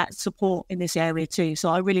and that support in this area too. So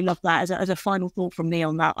I really love that as a final thought from me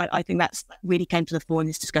on that. I think that really came to the fore in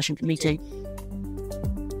this discussion for me too.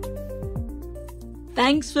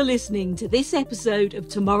 Thanks for listening to this episode of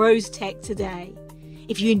Tomorrow's Tech Today.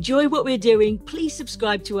 If you enjoy what we're doing, please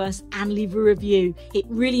subscribe to us and leave a review. It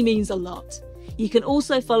really means a lot. You can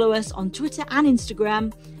also follow us on Twitter and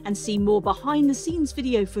Instagram and see more behind the scenes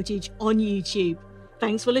video footage on YouTube.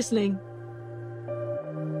 Thanks for listening.